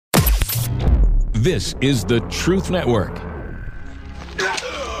This is the Truth Network.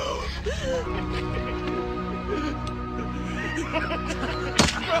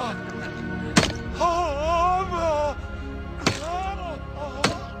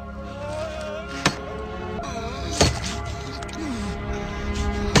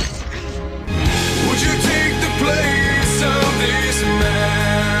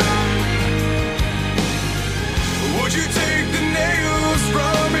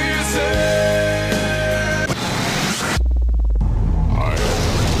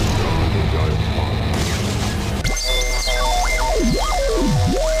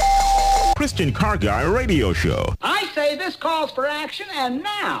 Christian Car Guy Radio Show. I say this calls for action, and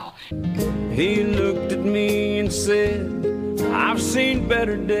now. He looked at me and said, I've seen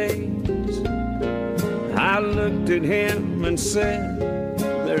better days. I looked at him and said,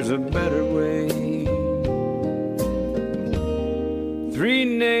 there's a better way. 3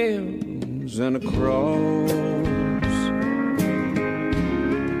 nails and a cross,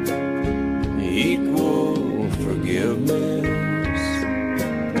 equal forgiveness.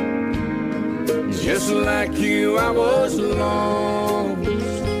 Just like you, I was lost,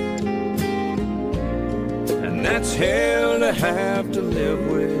 and that's hell to have to live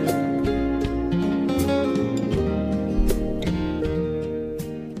with.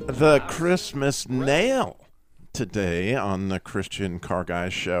 The Christmas nail today on the Christian Car Guy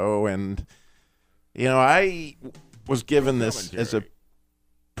Show, and you know, I was given this as a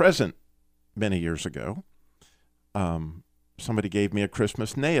present many years ago. Somebody gave me a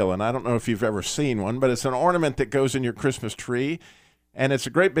Christmas nail, and I don't know if you've ever seen one, but it's an ornament that goes in your Christmas tree, and it's a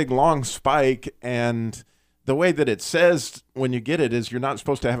great big long spike, and the way that it says when you get it is you're not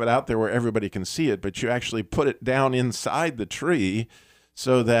supposed to have it out there where everybody can see it, but you actually put it down inside the tree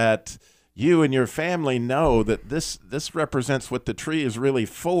so that you and your family know that this represents what the tree is really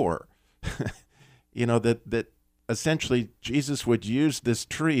for. You know, that essentially Jesus would use this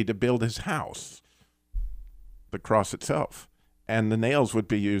tree to build his house, the cross itself. And the nails would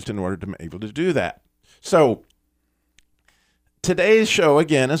be used in order to be able to do that. So today's show,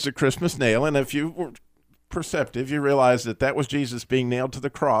 again, is the Christmas nail. And if you were perceptive, you realize that that was Jesus being nailed to the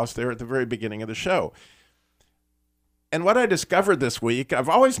cross there at the very beginning of the show. And what I discovered this week, I've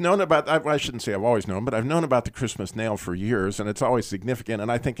always known about, I shouldn't say I've always known, but I've known about the Christmas nail for years, and it's always significant.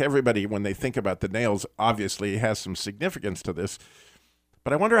 And I think everybody, when they think about the nails, obviously has some significance to this.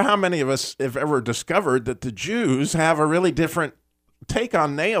 But I wonder how many of us have ever discovered that the Jews have a really different take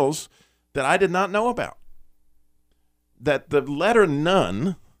on nails that I did not know about. That the letter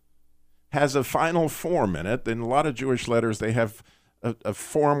nun has a final form in it. In a lot of Jewish letters, they have a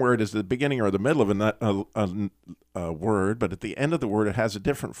form where it is the beginning or the middle of a word, but at the end of the word, it has a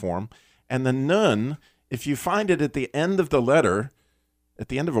different form. And the nun, if you find it at the end of the letter, at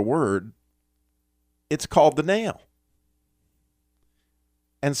the end of a word, it's called the nail.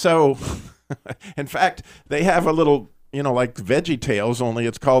 And so, in fact, they have a little, you know, like Veggie Tales, only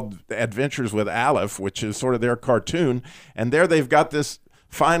it's called Adventures with Aleph, which is sort of their cartoon. And there they've got this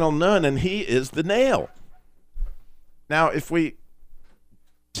final nun, and he is the nail. Now, if we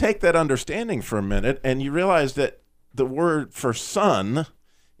take that understanding for a minute, and you realize that the word for son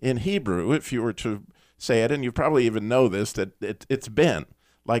in Hebrew, if you were to say it, and you probably even know this, that it's Ben.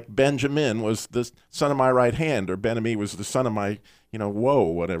 Like Benjamin was the son of my right hand, or Ben-Ami was the son of my, you know, woe,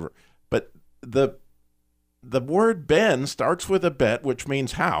 whatever. But the word Ben starts with a bet, which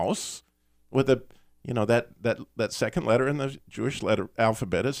means house, with a, you know, that second letter in the Jewish letter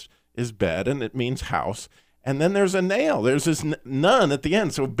alphabet is bet, and it means house. And then there's a nail. There's this nun at the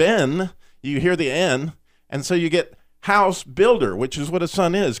end. So Ben, you hear the N, and so you get house builder, which is what a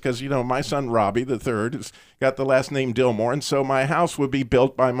son is, because, you know, my son Robby, the third, has got the last name Dillmore, and so my house would be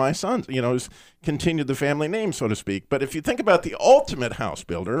built by my sons, you know, continued the family name, so to speak. But if you think about the ultimate house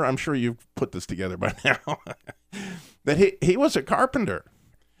builder, I'm sure you've put this together by now, that he was a carpenter,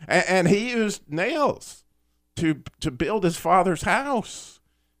 and he used nails to build his father's house.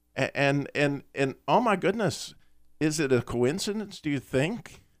 And oh my goodness, is it a coincidence, do you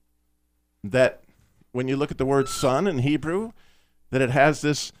think, that when you look at the word son in Hebrew, that it has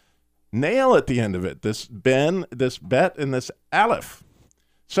this nail at the end of it, this ben, this bet, and this aleph?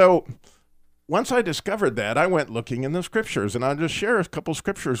 So once I discovered that, I went looking in the scriptures, and I'll just share a couple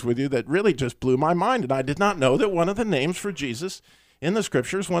scriptures with you that really just blew my mind. And I did not know that one of the names for Jesus in the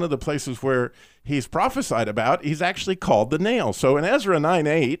scriptures, one of the places where he's prophesied about, he's actually called the nail. So in Ezra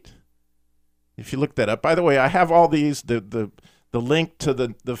 9:8, if you look that up, by the way, I have all these, the link to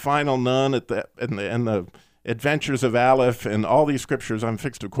the final nun and the Adventures of Aleph and all these scriptures I'm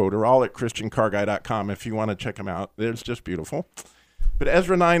fixed to quote are all at ChristianCarGuy.com if you want to check them out. It's just beautiful. But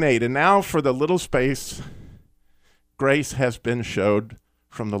Ezra 9:8, and now for the little space, grace has been showed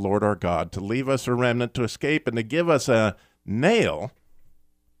from the Lord our God to leave us a remnant to escape and to give us a nail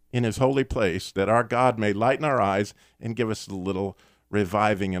in his holy place, that our God may lighten our eyes and give us a little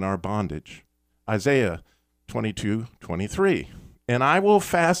reviving in our bondage. Isaiah 22:23, and I will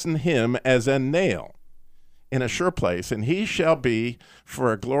fasten him as a nail in a sure place, and he shall be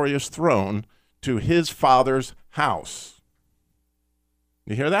for a glorious throne to his father's house.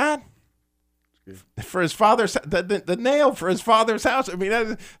 You hear that? For his father's, the nail for his father's house. I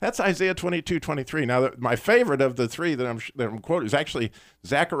mean, that's Isaiah 22:23. Now, my favorite of the three that I'm quoting is actually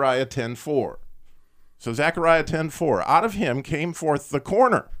Zechariah 10:4. So Zechariah 10:4, out of him came forth the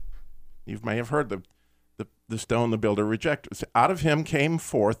corner. You may have heard the stone the builder rejected. Out of him came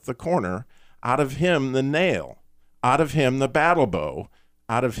forth the corner, out of him the nail, out of him the battle bow,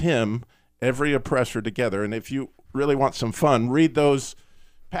 out of him every oppressor together. And if you really want some fun, read those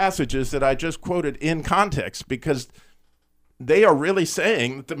passages that I just quoted in context, because they are really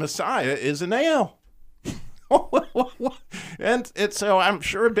saying that the Messiah is a nail. And so I'm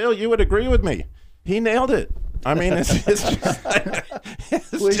sure, Bill, you would agree with me. He nailed it. I mean, it's just like,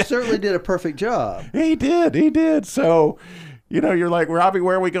 well, he certainly did a perfect job. He did. So, you're like, Robby,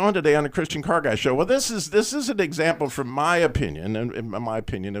 where are we going today on the Christian Car Guy Show? Well, this is an example, from my opinion, and in my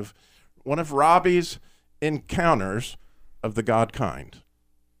opinion, of one of Robby's encounters of the God kind.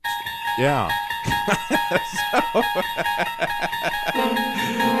 Yeah.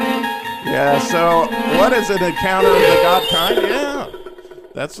 So what is an encounter of the God kind? Yeah.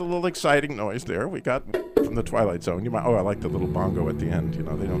 That's a little exciting noise there we got from the Twilight Zone. I like the little bongo at the end.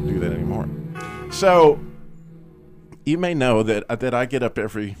 They don't do that anymore. So you may know that I get up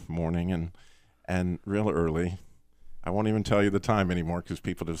every morning and real early. I won't even tell you the time anymore because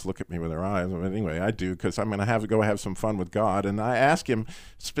people just look at me with their eyes. But anyway, I do, because I'm going to have some fun with God. And I ask him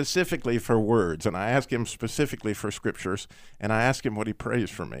specifically for words, and I ask him specifically for scriptures, and I ask him what he prays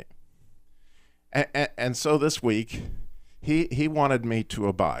for me. And so this week, he wanted me to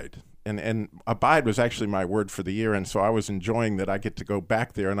abide. And abide was actually my word for the year, and so I was enjoying that I get to go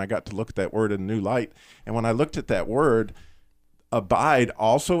back there, and I got to look at that word in a new light. And when I looked at that word, abide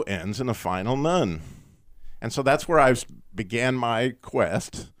also ends in a final none. And so that's where I began my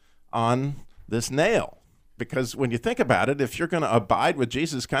quest on this nail. Because when you think about it, if you're going to abide with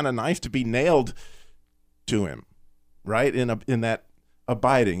Jesus, it's kind of nice to be nailed to him, right? In that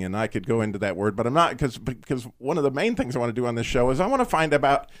abiding. And I could go into that word, but I'm not, because one of the main things I want to do on this show is I want to find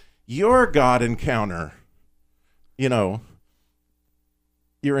about your God encounter. Your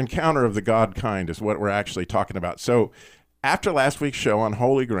encounter of the God kind is what we're actually talking about. So after last week's show on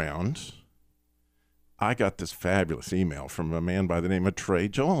Holy Ground, I got this fabulous email from a man by the name of Trey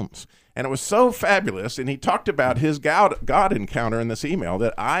Jones. And it was so fabulous, and he talked about his God encounter in this email,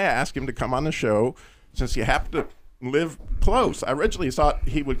 that I asked him to come on the show since he happened to live close. I originally thought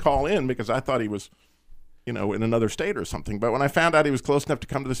he would call in because I thought he was, in another state or something. But when I found out he was close enough to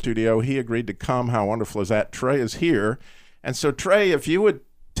come to the studio, he agreed to come. How wonderful is that? Trey is here. And so, Trey, if you would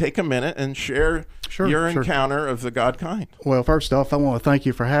take a minute and share your encounter of the God kind. Well, first off, I want to thank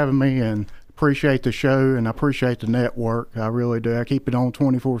you for having me, and appreciate the show, and I appreciate the network. I really do. I keep it on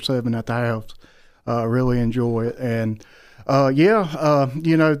 24/7 at the house. I really enjoy it. And went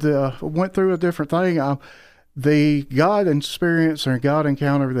through a different thing. The God experience or God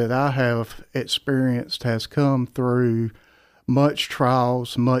encounter that I have experienced has come through much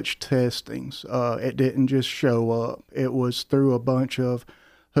trials, much testings. It didn't just show up. It was through a bunch of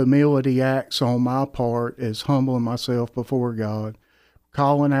humility acts on my part, as humbling myself before God,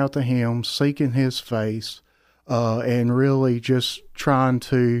 calling out to him, seeking his face, and really just trying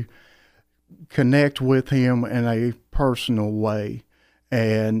to connect with him in a personal way.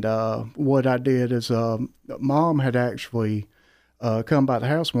 And what I did is Mom had actually come by the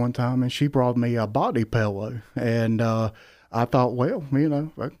house one time, and she brought me a body pillow. And I thought, well,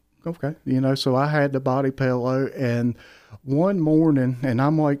 okay. So I had the body pillow. And one morning, and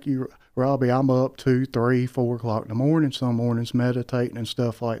I'm like you, Robby, I'm up 2, 3, 4 o'clock in the morning, some mornings meditating and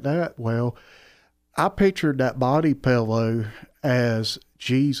stuff like that. Well, I pictured that body pillow as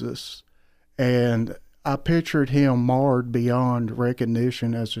Jesus, and I pictured him marred beyond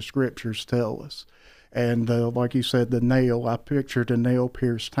recognition, as the scriptures tell us. And like you said, the nail, I pictured the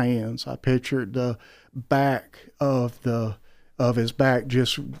nail-pierced hands. I pictured the back of his back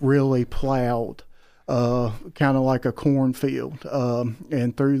just really plowed, kind of like a cornfield.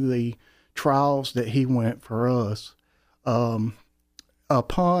 And through the trials that he went for us, upon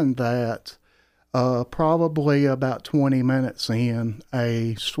that, probably about 20 minutes in,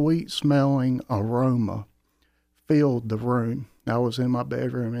 a sweet-smelling aroma filled the room. I was in my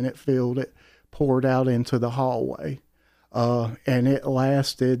bedroom, and it poured out into the hallway. And it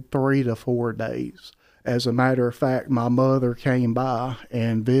lasted 3 to 4 days. As a matter of fact, my mother came by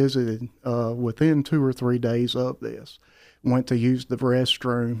and visited within 2 or 3 days of this. Went to use the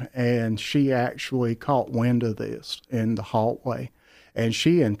restroom, and she actually caught wind of this in the hallway. And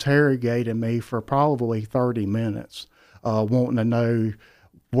she interrogated me for probably 30 minutes, wanting to know,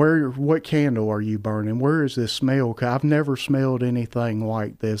 what candle are you burning? Where is this smell? 'Cause I've never smelled anything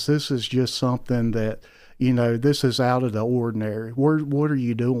like this. This is just something that, this is out of the ordinary. What are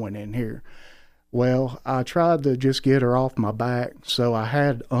you doing in here? Well, I tried to just get her off my back, so I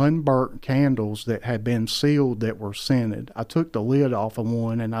had unburnt candles that had been sealed that were scented. I took the lid off of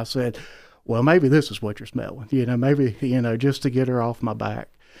one, and I said, well, maybe this is what you're smelling, maybe, just to get her off my back.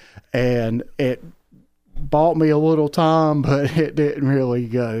 And it bought me a little time, but it didn't really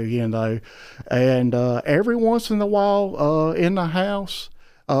go, And every once in a while in the house,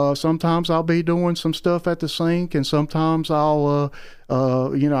 sometimes I'll be doing some stuff at the sink, and sometimes I'll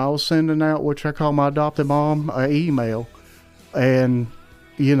sending out, which I call my adopted mom, an email, and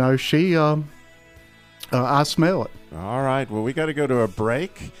she, I smell it. All right. Well, we got to go to a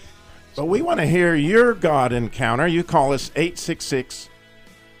break, but we want to hear your God encounter. You call us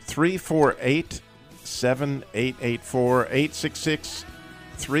 866-348-7884.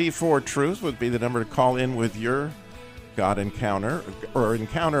 866-34-TRUTH would be the number to call in with your God encounter, or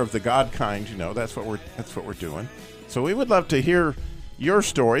encounter of the God kind. That's what we're doing. So we would love to hear your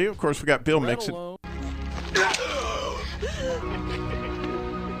story. Of course, we got Bill Mixon.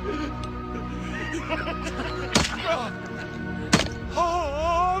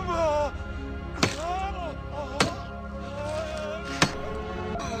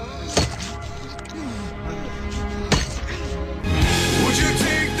 Would you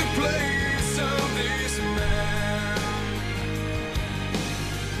take the place of this man?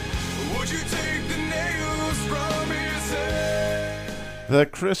 Would you take the nails from his head? The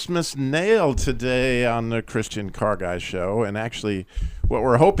Christmas nail today on the Christian Car Guy Show. And actually, what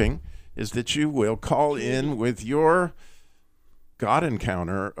we're hoping is that you will call in with your God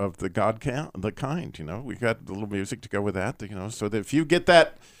encounter of the the kind. We got a little music to go with that, so that if you get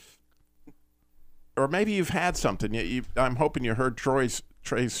that, or maybe you've had something. I'm hoping you heard Trey's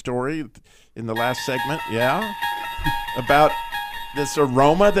story in the last segment, about this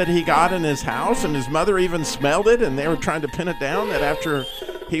aroma that he got in his house, and his mother even smelled it, and they were trying to pin it down, that after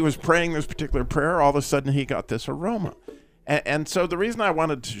he was praying this particular prayer, all of a sudden he got this aroma. And so the reason I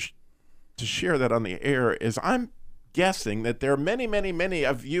wanted to share that on the air is I'm guessing that there are many, many, many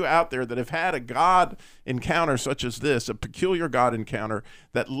of you out there that have had a God encounter such as this, a peculiar God encounter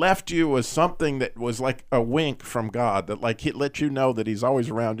that left you with something that was like a wink from God, that like he let you know that he's always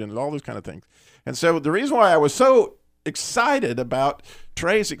around you and all those kind of things. And so the reason why I was so excited about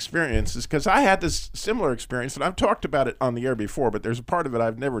Trey's experience is because I had this similar experience, and I've talked about it on the air before, but there's a part of it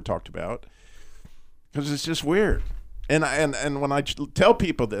I've never talked about because it's just weird. And when I tell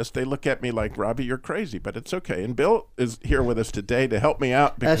people this, they look at me like, Robby, you're crazy, but it's okay. And Bill is here with us today to help me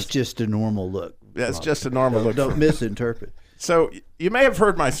out. That's just a normal look. That's just a normal look. Don't misinterpret. So you may have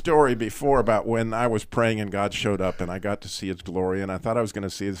heard my story before about when I was praying and God showed up and I got to see his glory, and I thought I was going to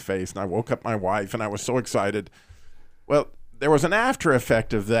see his face, and I woke up my wife and I was so excited. Well, there was an after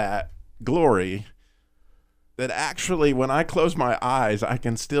effect of that glory that actually when I close my eyes, I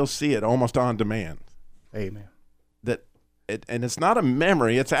can still see it almost on demand. Amen. And it's not a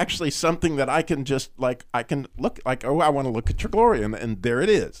memory. It's actually something that I can just I can look like, oh, I want to look at your glory. And there it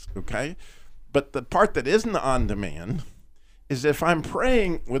is. Okay. But the part that isn't on demand is if I'm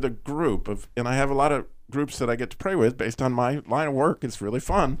praying with a group and I have a lot of groups that I get to pray with based on my line of work. It's really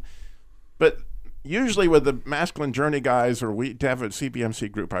fun. But usually with the masculine journey guys, or we have a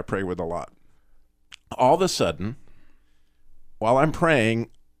CBMC group I pray with a lot. All of a sudden, while I'm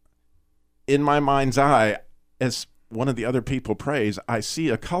praying, in my mind's eye, as one of the other people prays, I see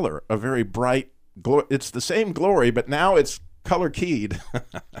a color, a very bright glory. It's the same glory, but now it's color keyed.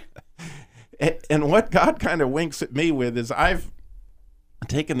 And what God kind of winks at me with is I've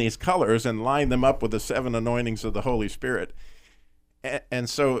taken these colors and lined them up with the 7 anointings of the Holy Spirit. And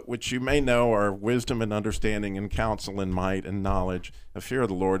so, which you may know are wisdom and understanding and counsel and might and knowledge, a fear of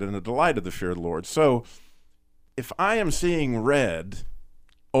the Lord and a delight of the fear of the Lord. So if I am seeing red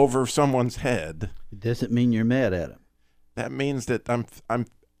over someone's head, it doesn't mean you're mad at him. That means that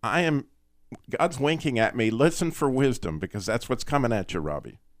I am God's winking at me. Listen for wisdom, because that's what's coming at you,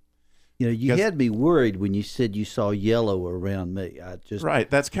 Robby. You had me worried when you said you saw yellow around me. Right,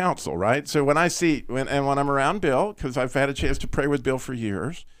 that's counsel, right? So when I see when I'm around Bill, because I've had a chance to pray with Bill for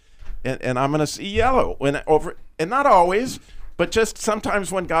years, and I'm going to see yellow and not always, But just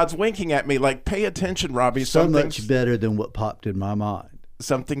sometimes when God's winking at me, like, pay attention, Robby. So much better than what popped in my mind.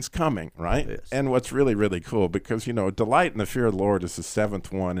 Something's coming, right? Yes. And what's really, really cool, because, delight in the fear of the Lord is the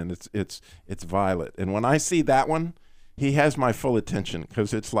seventh one, and it's violet. And when I see that one, he has my full attention,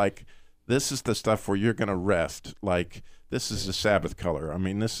 because it's like, this is the stuff where you're going to rest. Like, this is the Sabbath color. I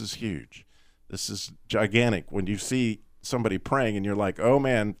mean, this is huge. This is gigantic. When you see somebody praying and you're like, oh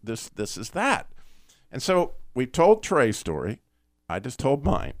man, this is that. And so we told Trey's story. I just told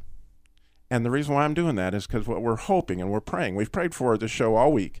mine. And the reason why I'm doing that is because what we're hoping and we're praying, we've prayed for this show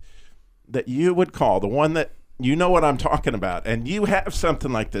all week, that you would call, the one that you know what I'm talking about, and you have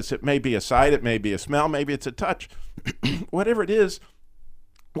something like this. It may be a sight, it may be a smell, maybe it's a touch. Whatever it is,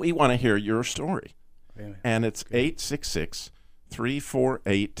 we want to hear your story. Amen. And it's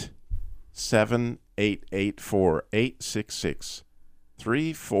 866-348-7884,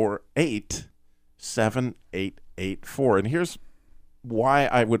 866-348-7884. And here's why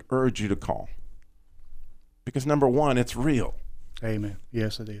I would urge you to call. Because number one, it's real. Amen.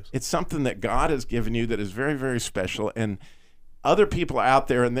 Yes, it is. It's something that God has given you that is very, very special. And other people out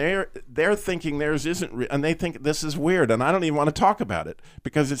there, and they're thinking theirs isn't real, and they think this is weird, and I don't even want to talk about it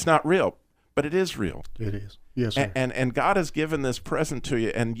because it's not real. But it is real. It is. Yes, sir. And God has given this present to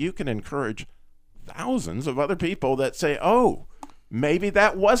you, and you can encourage thousands of other people that say, oh, maybe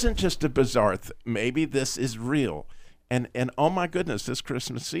that wasn't just a bizarre maybe this is real. And oh my goodness, this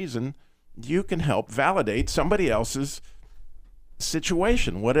Christmas season, you can help validate somebody else's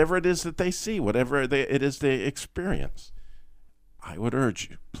situation, whatever it is that they see, whatever it is they experience. I would urge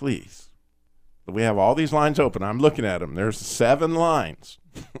you, please. We have all these lines open. I'm looking at them. There's 7 lines.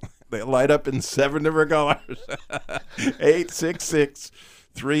 They light up in 7 different colors.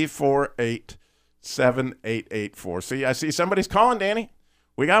 866-348-7884. See, I see somebody's calling, Danny.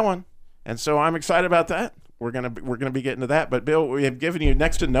 We got one. And so I'm excited about that. We're gonna be getting to that. But Bill, we have given you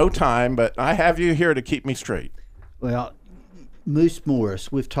next to no time, but I have you here to keep me straight. Well, Moose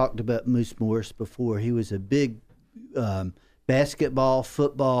Morris, we've talked about Moose Morris before. He was a big basketball,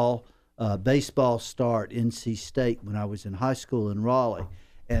 football, baseball star at NC State when I was in high school in Raleigh.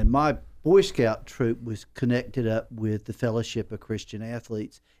 And my Boy Scout troop was connected up with the Fellowship of Christian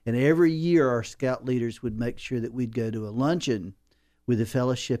Athletes. And every year our scout leaders would make sure that we'd go to a luncheon with the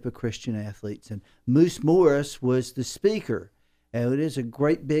Fellowship of Christian Athletes. And Moose Morris was the speaker. And it is a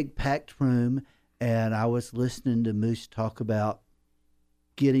great big packed room. And I was listening to Moose talk about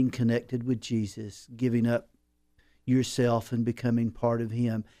getting connected with Jesus, giving up yourself and becoming part of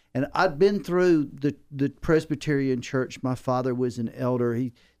him. And I'd been through the Presbyterian church. My father was an elder.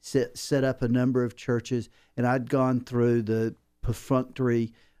 He set up a number of churches, and I'd gone through the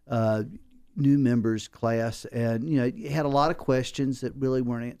perfunctory new members class, and had a lot of questions that really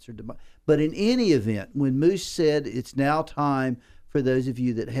weren't answered. But in any event, when Moose said it's now time for those of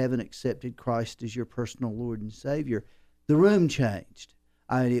you that haven't accepted Christ as your personal Lord and Savior, the room changed.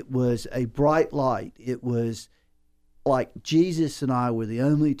 It was a bright light. It was like Jesus and I were the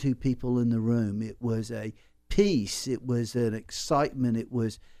only 2 people in the room. It was a peace. It was an excitement. It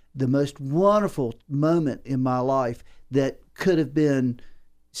was the most wonderful moment in my life that could have been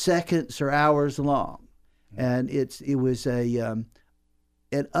seconds or hours long. And it was an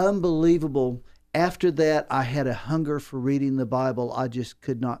unbelievable. After that, I had a hunger for reading the Bible. I just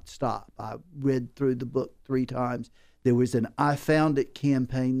could not stop. I read through the book 3 times. There was an I Found It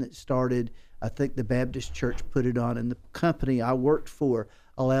campaign that started. I think the Baptist Church put it on, and the company I worked for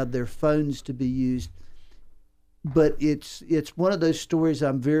allowed their phones to be used. But it's one of those stories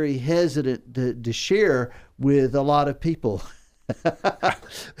I'm very hesitant to share with a lot of people. But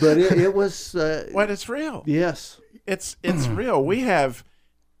it was... Well, it's real. Yes. It's real. We have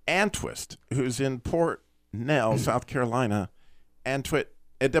Antwist, who's in Port Nell, South Carolina. Antwist.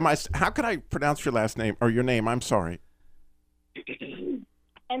 How can I pronounce your last name, or your name? I'm sorry.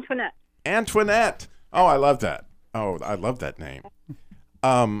 Antoinette. Antoinette. Oh, I love that. Oh, I love that name.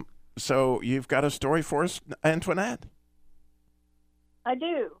 So you've got a story for us, Antoinette? I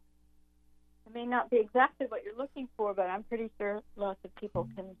do. It may not be exactly what you're looking for, but I'm pretty sure lots of people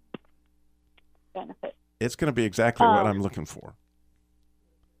can benefit. It's going to be exactly what I'm looking for.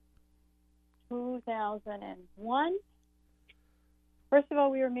 2001. First of all,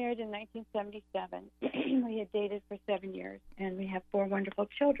 we were married in 1977. We had dated for 7 years, and we have 4 wonderful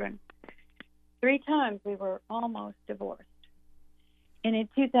children. 3 times we were almost divorced. And in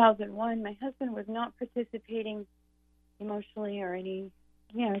 2001, my husband was not participating emotionally or he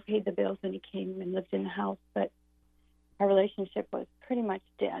paid the bills and he came and lived in the house, but our relationship was pretty much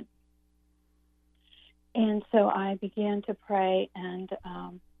dead. And so I began to pray, and I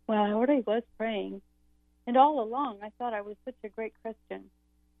already was praying. And all along, I thought I was such a great Christian.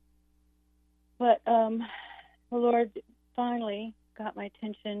 But the Lord finally got my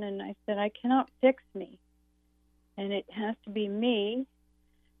attention, and I said, I cannot fix me. And it has to be me,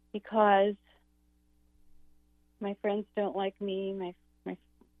 because my friends don't like me, my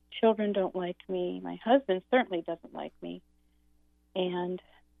children don't like me, my husband certainly doesn't like me, and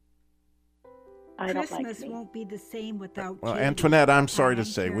I don't like me. Christmas won't be the same without Well, Judy. Antoinette, I'm sorry to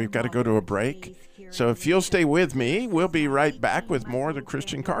say we've got to go to a break. So if you'll stay with me, we'll be right back with more of the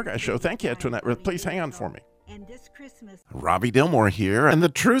Christian Car Guy Show. Thank you, Antoinette. Please hang on for me. And this Christmas, Robby Dilmore here, and the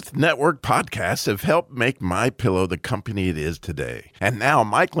Truth Network podcasts have helped make MyPillow the company it is today. And now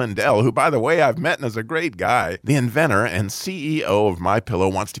Mike Lindell, who, by the way, I've met and is a great guy, the inventor and CEO of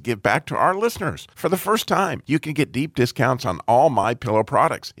MyPillow, wants to give back to our listeners. For the first time, you can get deep discounts on all MyPillow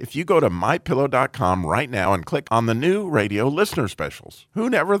products if you go to MyPillow.com right now and click on the new radio listener specials. Who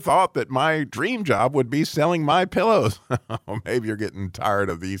never thought that my dream job would be selling MyPillows? Maybe you're getting tired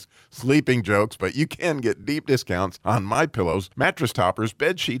of these sleeping jokes, but you can get deep discounts on MyPillows, mattress toppers,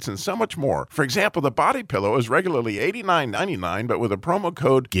 bed sheets, and so much more. For example, the body pillow is regularly $89.99, but with a promo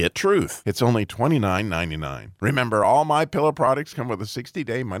code GETTRUTH, it's only $29.99. Remember, all MyPillow products come with a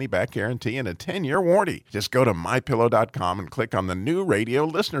 60-day money-back guarantee and a 10-year warranty. Just go to MyPillow.com and click on the new radio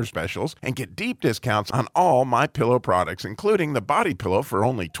listener specials and get deep discounts on all MyPillow products, including the body pillow for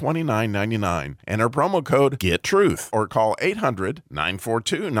only $29.99. Enter promo code GETTRUTH or call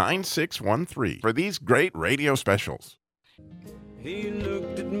 800-942-9613 for these great radio specials. He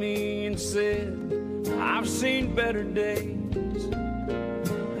looked at me and said, I've seen better days.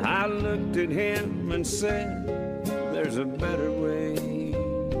 I looked at him and said, there's a better way.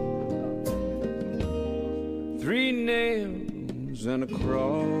 3 nails and a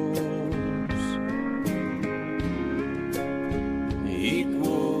cross,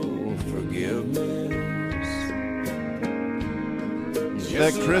 equal forgiveness.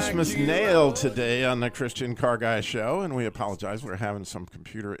 The Christmas nail today on the Christian Car Guy Show, and we apologize. We're having some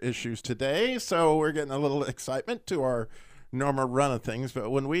computer issues today, so we're getting a little excitement to our normal run of things. But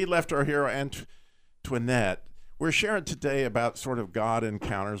when we left our hero Antoinette, we're sharing today about sort of God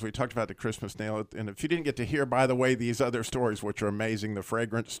encounters. We talked about the Christmas nail, and if you didn't get to hear, by the way, these other stories, which are amazing, the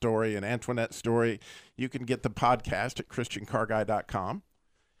fragrance story and Antoinette's story, you can get the podcast at ChristianCarGuy.com.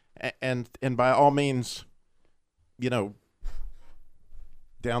 And by all means,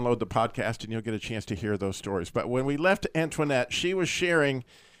 download the podcast and you'll get a chance to hear those stories. But when we left Antoinette, she was sharing,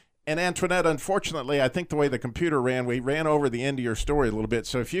 and Antoinette, unfortunately, I think the way the computer ran, we ran over the end of your story a little bit.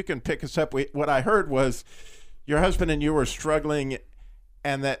 So if you can pick us up, what I heard was your husband and you were struggling,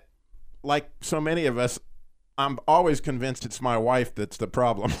 and that, like so many of us, I'm always convinced it's my wife that's the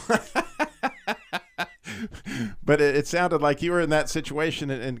problem. But it sounded like you were in that situation,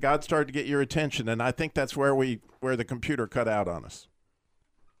 and God started to get your attention, and I think that's where the computer cut out on us.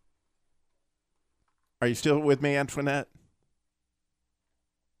 Are you still with me, Antoinette?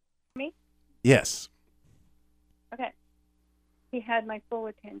 Me? Yes. Okay. He had my full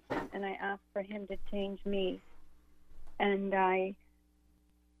attention, and I asked for him to change me. And I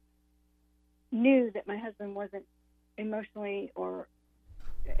knew that my husband wasn't emotionally or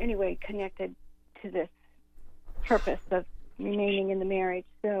anyway connected to this purpose of remaining in the marriage.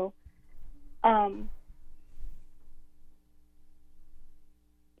 So, I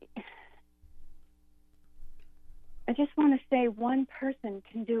just want to say one person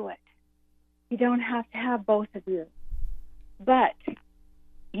can do it. You don't have to have both of you. But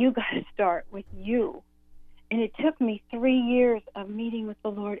you got to start with you. And it took me 3 years of meeting with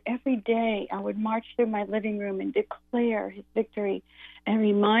the Lord. Every day I would march through my living room and declare his victory and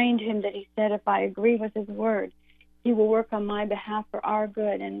remind him that he said if I agree with his word, he will work on my behalf for our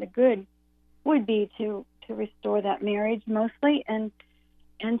good. And the good would be to restore that marriage mostly. And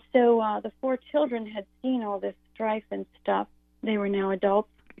so the 4 children had seen all this strife and stuff. They were now adults.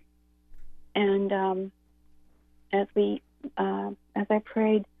 And as I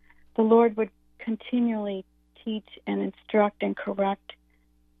prayed, the Lord would continually teach and instruct and correct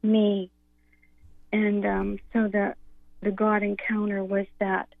me. And so the God encounter was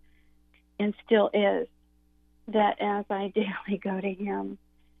that, and still is, that as I daily go to him,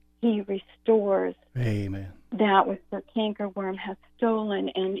 he restores Amen. that which the cankerworm has stolen,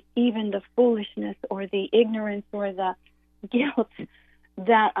 and even the foolishness or the ignorance or the guilt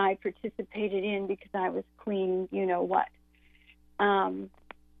that I participated in because I was clean, you know what.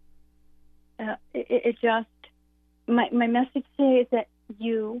 It just, my message today is that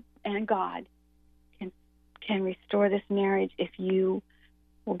you and God can restore this marriage if you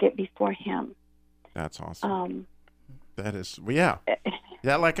will get before him. That's awesome. That is, yeah.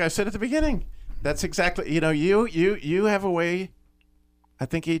 Yeah, like I said at the beginning, That's exactly. You have a way. I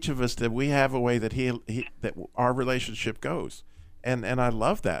think each of us that we have a way that that our relationship goes, and I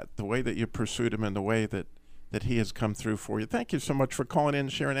love that, the way that you pursued him and the way that he has come through for you. Thank you so much for calling in,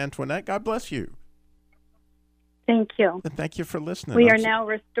 Sharon Antoinette. God bless you. Thank you. And thank you for listening. We are now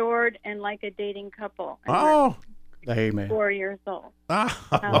restored and like a dating couple. And Oh, amen. 4 years old.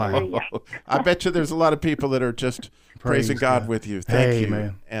 Hallelujah. I bet you there's a lot of people that are just praising God with you. Thank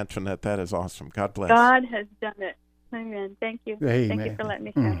you, Antoinette. That is awesome. God bless. God has done it. Amen. Thank you. Amen. Thank you for letting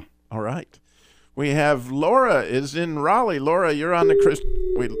me share. All right. We have Laura is in Raleigh. Laura, you're on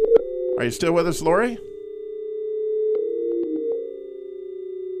the Are you still with us, Lori?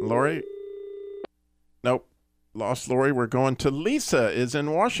 Lori? Nope. Lost Lori. We're going to Lisa is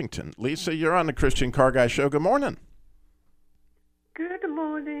in Washington. Lisa, you're on the Christian Car Guy Show. Good morning. Good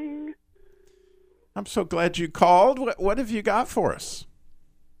morning. I'm so glad you called. What have you got for us?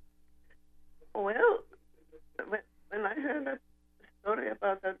 Well, when I heard that story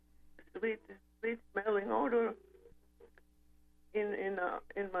about that sweet smelling odor in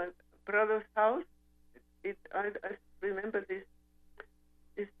my brother's house, I remember this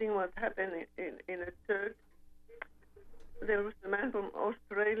thing what happened in a church. There was a man from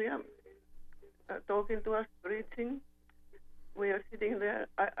Australia talking to us, preaching. We are sitting there.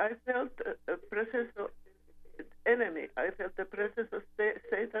 I felt a presence of enemy. I felt the presence of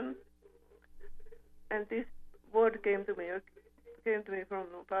Satan. And this word came to me from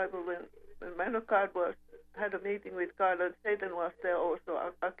the Bible when man of God had a meeting with God, and Satan was there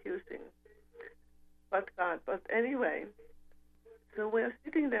also accusing God. But anyway, so we're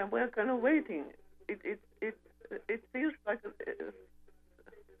sitting there, we're kind of waiting. It feels like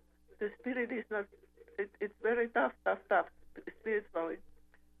the spirit is not. It's very tough spiritually.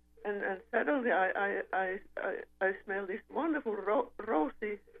 And suddenly I smell this wonderful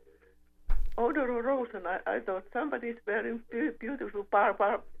rosy odor of rose, and I thought somebody's wearing beautiful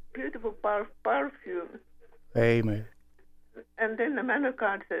perfume. Amen. And then the man of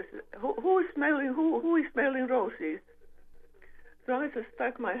God says, "Who is smelling roses?" So I just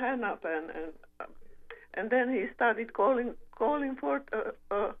stuck my hand up, and then he started calling for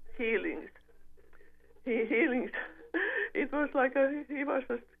healings. Healings. It was like he was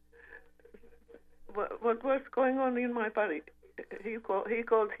just, what was going on in my body. He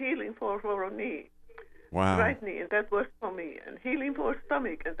called healing for a knee. Wow. Right knee, and that was for me. And healing for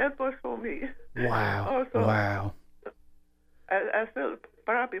stomach, and that was for me. Wow. Also, wow. As well,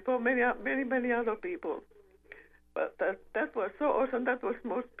 probably for many other people. But that was so awesome. That was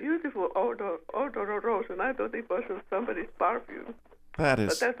most beautiful odor of rose, and I thought it was somebody's perfume. That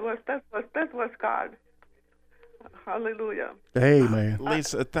is. But that was God. Hallelujah. Amen.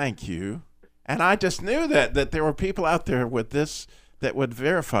 Lisa, thank you. And I just knew that there were people out there with this that would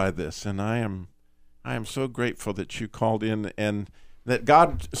verify this, and I am so grateful that you called in, and that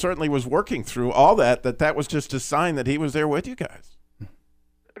God certainly was working through all that was just a sign that he was there with you guys.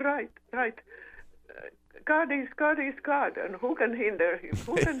 Right. God is God, and who can hinder him?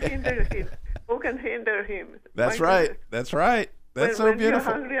 Who can hinder him? Who can hinder him? That's right. That's right. That's so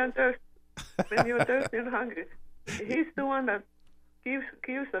beautiful. When you're hungry and thirsty, when you're thirsty and hungry, he's the one that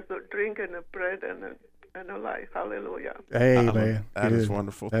gives us a drink and a bread and a life. Hallelujah. Amen. That is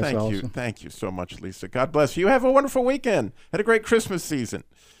wonderful. That's Thank you. awesome. Thank you so much, Lisa. God bless you. Have a wonderful weekend. Had a great Christmas season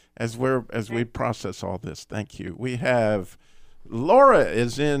as we process all this. Thank you. We have Laura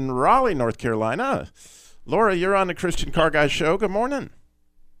is in Raleigh, North Carolina. Laura, you're on the Christian Car Guy Show. Good morning.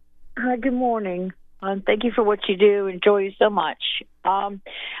 Hi, good morning. Thank you for what you do. Enjoy you so much. I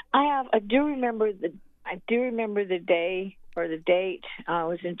do remember the day or the date. It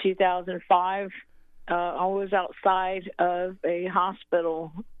was in 2005. I was outside of a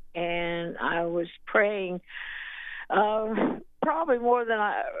hospital, and I was praying probably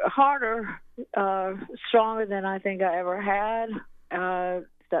harder, stronger than I think I ever had. If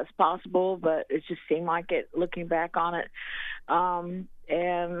that's possible, but it just seemed like it looking back on it.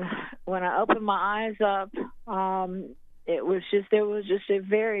 And when I opened my eyes up, there was just a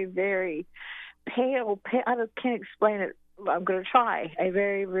very, very pale, I can't explain it. I'm going to try. A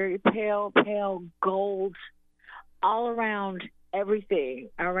very, very pale gold all around everything,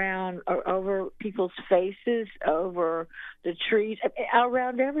 over people's faces, over the trees,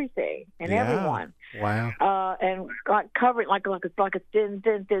 around everything and everyone. Wow. And like covered like a thin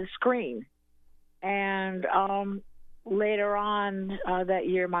screen. And later on that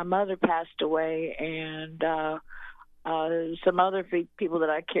year, my mother passed away, and some other people that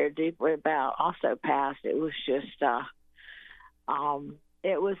I cared deeply about also passed. It was just,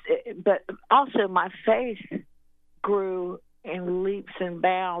 but also my faith grew in leaps and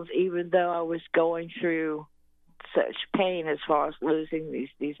bounds, even though I was going through such pain as far as losing these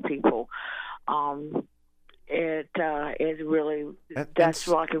people. It really, that's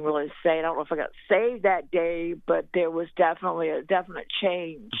what I can really say. I don't know if I got saved that day, but there was definitely a definite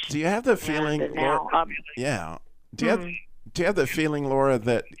change. Do you have the feeling, now, Laura? Yeah. Do you have the feeling, Laura,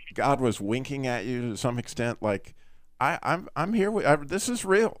 that God was winking at you to some extent? Like, I'm here. This is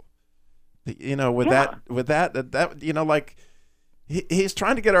real. You know, with that, you know, like he's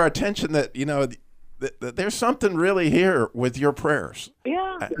trying to get our attention that, you know, that there's something really here with your prayers.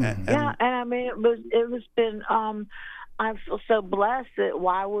 Yeah, and I mean, it was been. I feel so blessed that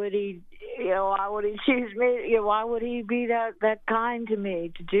why would he choose me? You know, why would he be that kind to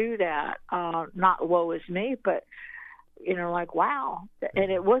me to do that? Not woe is me, but you know, like wow.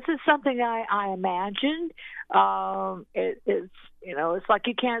 And it wasn't something I imagined. It's you know, it's like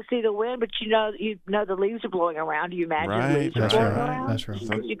you can't see the wind, but you know the leaves are blowing around. You imagine the leaves are blowing around. That's right.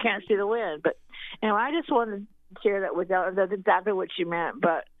 Because you can't see the wind. But anyway, I just wanted to share that with you. That's exactly what you meant,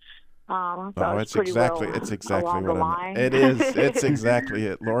 but. It's exactly what I meant. It is. It's exactly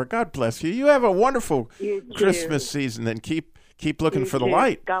it, Laura. God bless you. You have a wonderful Christmas season, and keep looking for the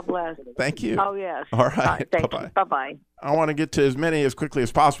light. God bless. Thank you. Oh yes. All right. Thank you. Bye-bye. I want to get to as many as quickly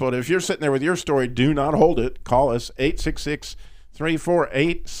as possible. And if you're sitting there with your story, do not hold it. Call us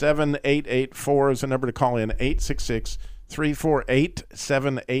 866-348-7884 is the number to call in.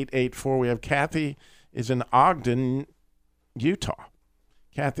 866-348-7884. We have Kathy is in Ogden, Utah.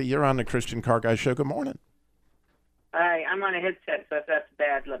 Kathy, you're on the Christian Car Guy Show. Good morning. Hi, I'm on a headset, so if that's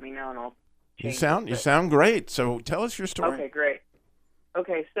bad, let me know and I'll change You sound great. So tell us your story. Okay, great.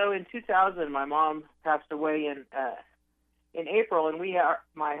 Okay, so in 2000, my mom passed away in April, and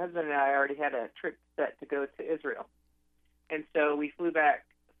my husband and I already had a trip set to go to Israel, and so we flew back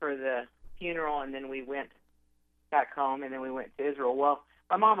for the funeral, and then we went back home, and then we went to Israel. Well,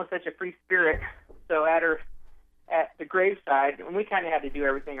 my mom was such a free spirit, so at the graveside, and we kind of had to do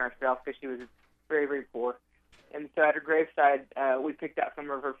everything ourselves because she was very, very poor. And so at her graveside, we picked out some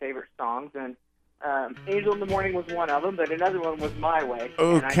of her favorite songs, and Angel in the Morning was one of them, but another one was My Way.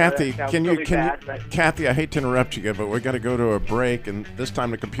 Oh, Kathy, Kathy, I hate to interrupt you, but we got to go to a break, and this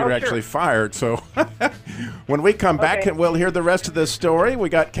time the computer actually fired. So when we come back, we'll hear the rest of this story. We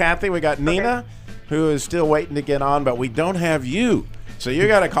got Kathy, we got Nina, who is still waiting to get on, but we don't have you. So you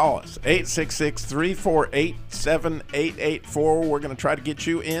got to call us, 866-348-7884. We're going to try to get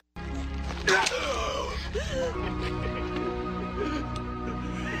you in.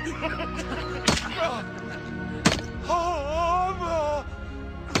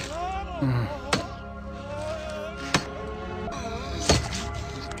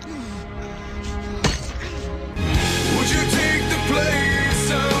 Would you take the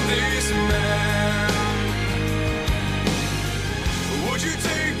place of this man? Would you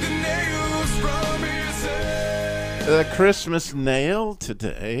take the nails from his head? The Christmas nail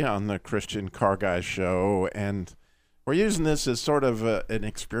today on the Christian Car Guy Show, and we're using this as sort of an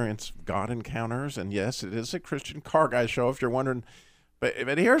experience of God encounters. And yes, it is a Christian Car Guy Show, if you're wondering. But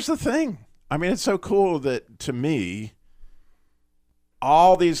here's the thing. I mean, it's so cool that, to me,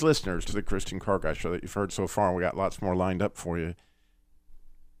 all these listeners to the Christian Car Guy Show that you've heard so far, and we got lots more lined up for you,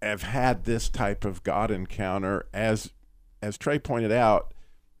 have had this type of God encounter, as Trey pointed out,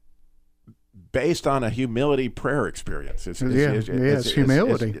 based on a humility prayer experience. It's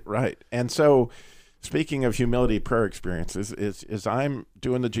humility. Right. And so, speaking of humility prayer experiences, is I'm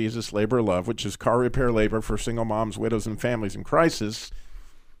doing the Jesus Labor of Love, which is car repair labor for single moms, widows, and families in crisis.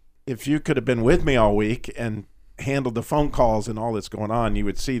 If you could have been with me all week and handled the phone calls and all that's going on, you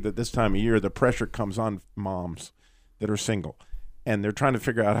would see that this time of year the pressure comes on moms that are single, and they're trying to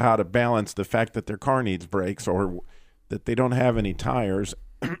figure out how to balance the fact that their car needs brakes or that they don't have any tires.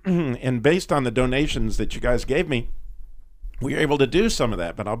 And based on the donations that you guys gave me, we were able to do some of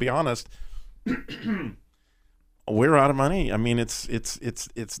that. But I'll be honest, we're out of money. I mean, it's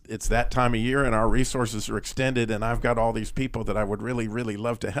that time of year, and our resources are extended, and I've got all these people that I would really, really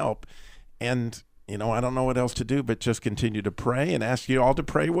love to help. And you know, I don't know what else to do but just continue to pray and ask you all to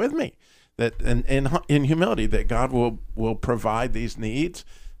pray with me, that in humility, that God will provide these needs.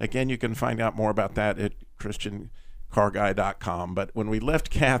 Again, you can find out more about that at ChristianCarGuy.com. But when we left,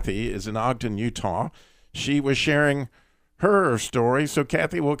 Kathy is in Ogden, Utah. She was sharing her story. So,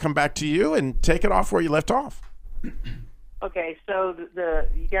 Kathy, we'll come back to you and take it off where you left off. Okay, so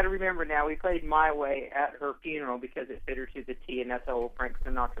you got to remember now, we played My Way at her funeral because it fit her to the T, and that's an old Frank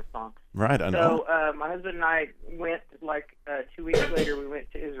Sinatra song. Right, I know. So my husband and I went, 2 weeks later, we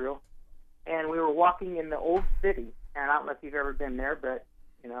went to Israel, and we were walking in the old city. And I don't know if you've ever been there, but,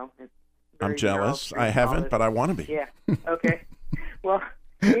 you know, it's I'm very jealous. narrow I streets and all haven't, this. but I want to be. Yeah. Okay. Well,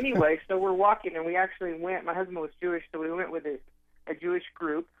 anyway, so we're walking, and we actually went. My husband was Jewish, so we went with a Jewish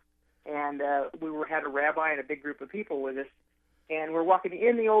group, and had a rabbi and a big group of people with us. And we're walking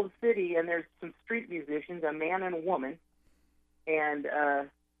in the old city, and there's some street musicians, a man and a woman, and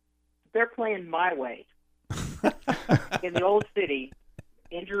they're playing My Way in the old city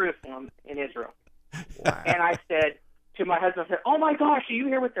in Jerusalem, in Israel. Wow. And I said to my husband, I said, "Oh my gosh, do you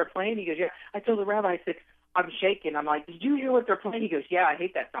hear what they're playing?" He goes, "Yeah." I told the rabbi, I said, I'm shaking. I'm like, "Did you hear what they're playing?" He goes, "Yeah, I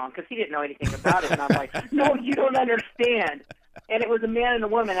hate that song," because he didn't know anything about it. And I'm like, "No, you don't understand." And it was a man and a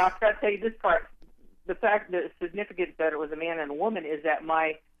woman. I'll try to tell you this part. The significance that it was a man and a woman is that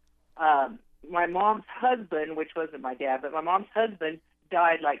my mom's husband, which wasn't my dad, but my mom's husband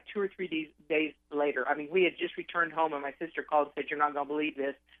died like 2 or 3 days later. I mean, we had just returned home, and my sister called and said, "You're not going to believe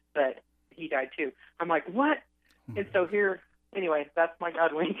this, but he died too." I'm like, "What?" And so here, anyway, that's my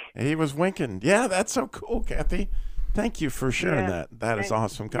God wink. He was winking. Yeah, that's so cool, Kathy. Thank you for sharing that. That is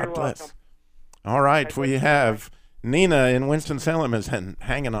awesome. God You're bless. welcome. All right, we have Nina in Winston-Salem is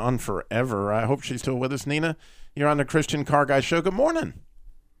hanging on forever. I hope she's still with us. Nina, you're on the Christian Car Guy Show. Good morning.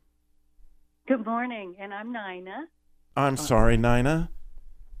 Good morning, and I'm Nina. I'm sorry, Nina.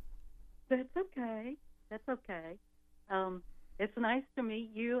 That's okay. That's okay. It's nice to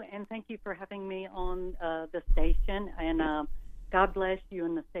meet you, and thank you for having me on the station. And God bless you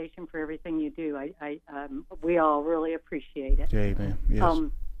and the station for everything you do. We all really appreciate it. Amen. Yes.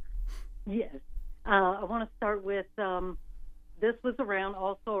 Yes. I want to start with this was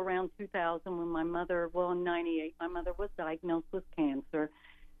also around 2000 when my mother, in 98, my mother was diagnosed with cancer.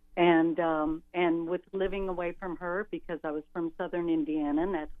 And with living away from her, because I was from southern Indiana,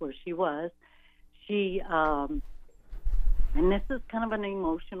 and that's where she was, and this is kind of an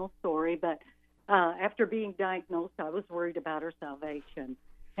emotional story, but after being diagnosed, I was worried about her salvation.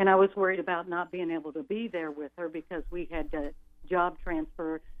 And I was worried about not being able to be there with her because we had to job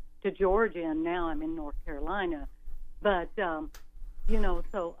transfer to Georgia, and now I'm in North Carolina. But,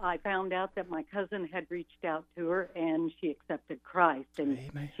 so I found out that my cousin had reached out to her, and she accepted Christ. And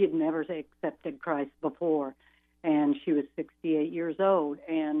she had never accepted Christ before. And she was 68 years old.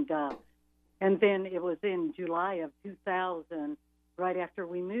 And then it was in July of 2000, right after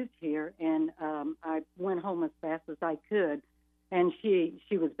we moved here, and I went home as fast as I could. And she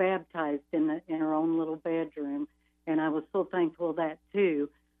was baptized in her own little bedroom, and I was so thankful of that too.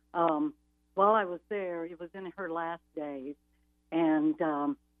 While I was there, it was in her last days, and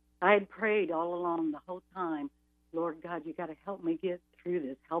I had prayed all along the whole time, "Lord God, you got to help me get through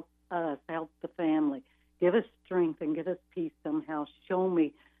this. Help us, help the family. Give us strength and give us peace somehow. Show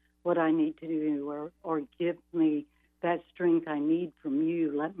me what I need to do, or give me that strength I need from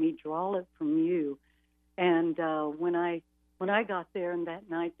you. Let me draw it from you." And when I got there, and that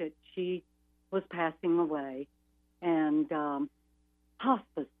night that she was passing away, and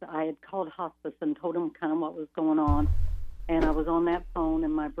hospice, I had called hospice and told them kind of what was going on. And I was on that phone,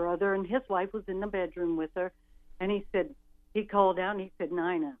 and my brother and his wife was in the bedroom with her. And he called out, and he said,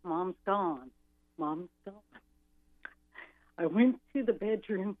 "Nina, Mom's gone. Mom's gone." I went to the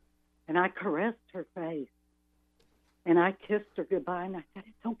bedroom, and I caressed her face. And I kissed her goodbye, and I said,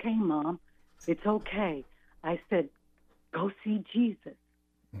 "It's okay, Mom. It's okay." I said, "Go see Jesus.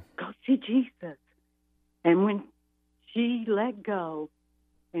 Go see Jesus." And when she let go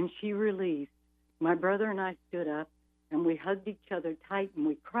and she released, my brother and I stood up, and we hugged each other tight, and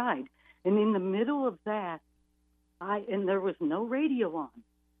we cried. And in the middle of that, and there was no radio on,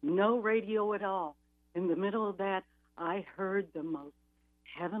 no radio at all. In the middle of that, I heard the most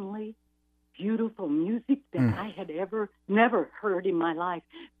heavenly, beautiful music that I had never heard in my life.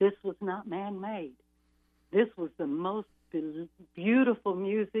 This was not man-made. This was the most beautiful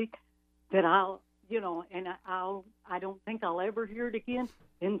music that I don't think I'll ever hear it again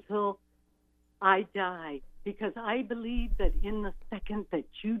until I die. Because I believe that in the second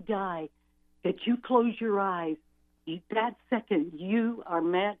that you die, that you close your eyes, that second you are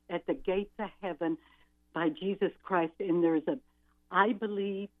met at the gates of heaven by Jesus Christ. And I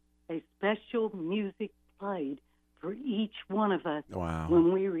believe, a special music played for each one of us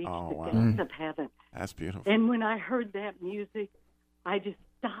when we reach the gates of heaven. That's beautiful. And when I heard that music, I just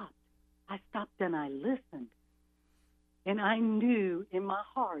stopped. I stopped and I listened. And I knew in my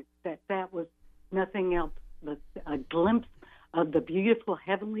heart that was nothing else but a glimpse of the beautiful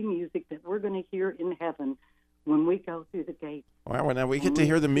heavenly music that we're going to hear in heaven when we go through the gates. Well, now we get to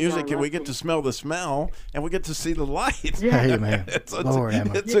hear the music, and we get to smell the smell, and we get to see the light. Yeah. Amen. It's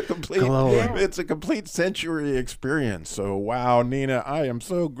a complete sensory experience. So, wow, Nina, I am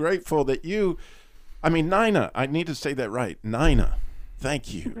so grateful that Nina, I need to say that right, Nina,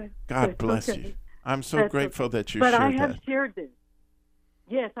 Thank you. God bless you. I'm so grateful that you but shared I have that. shared this.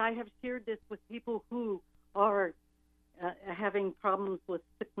 Yes, I have shared this with people who are having problems with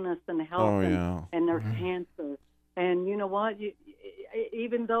sickness and health and their cancer. And you know what?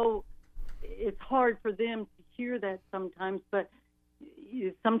 Even though it's hard for them to hear that sometimes, but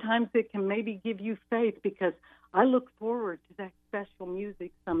sometimes it can maybe give you faith, because I look forward to that special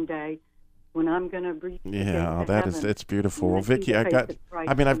music someday when I'm going to reach it's beautiful. Well, Vicki, I've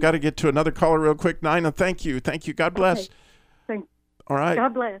got to get to another caller real quick. Nina, thank you. God bless. Okay. Thanks. All right.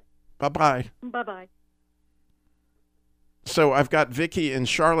 God bless. Bye-bye. Bye-bye. So I've got Vicki in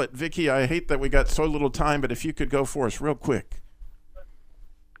Charlotte. Vicki, I hate that we got so little time, but if you could go for us real quick.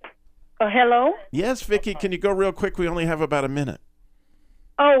 Hello? Yes, Vicki, can you go real quick? We only have about a minute.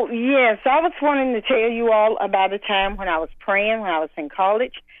 Oh, yes. I was wanting to tell you all about a time when I was praying when I was in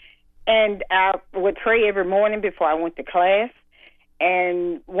college. And I would pray every morning before I went to class.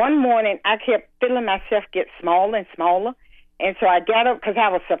 And one morning, I kept feeling myself get smaller and smaller. And so I got up because I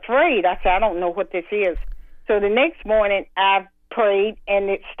was afraid. I said, I don't know what this is. So the next morning, I prayed, and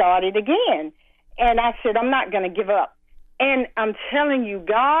it started again. And I said, I'm not going to give up. And I'm telling you,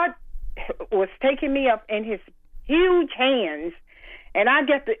 God was taking me up in his huge hands. And I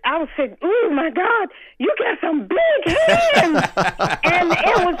was saying, oh, my God, you got some big hands. And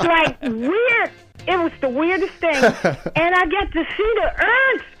it was like weird. It was the weirdest thing. And I got to see the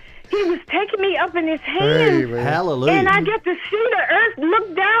earth. He was taking me up in his hands. Hey, hallelujah. And I get to see the earth,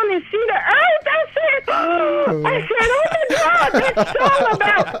 look down and see the earth. I said, oh, my God, that song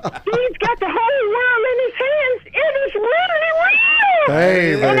about he's got the whole world in his hands. It is really real.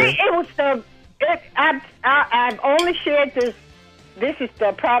 Hey, and it was I've only shared this. This is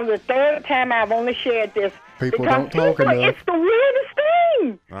probably the third time I've only shared this. People don't talk enough. It's the weirdest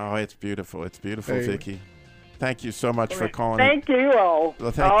thing. Oh, it's beautiful. It's beautiful, hey. Vicki. Thank you so much for calling. Thank you all.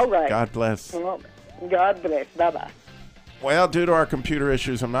 Well, all right. God bless. God bless. Bye-bye. Well, due to our computer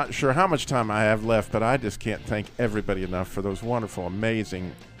issues, I'm not sure how much time I have left, but I just can't thank everybody enough for those wonderful,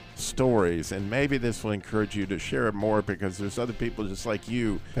 amazing stories. And maybe this will encourage you to share it more, because there's other people just like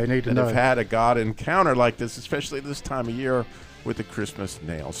you that have had a God encounter like this, especially this time of year with the Christmas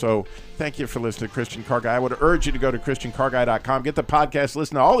nail. So thank you for listening to Christian Car Guy. I would urge you to go to ChristianCarGuy.com, get the podcast,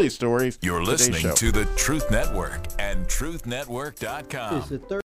 listen to all these stories. You're listening to the Truth Network and TruthNetwork.com.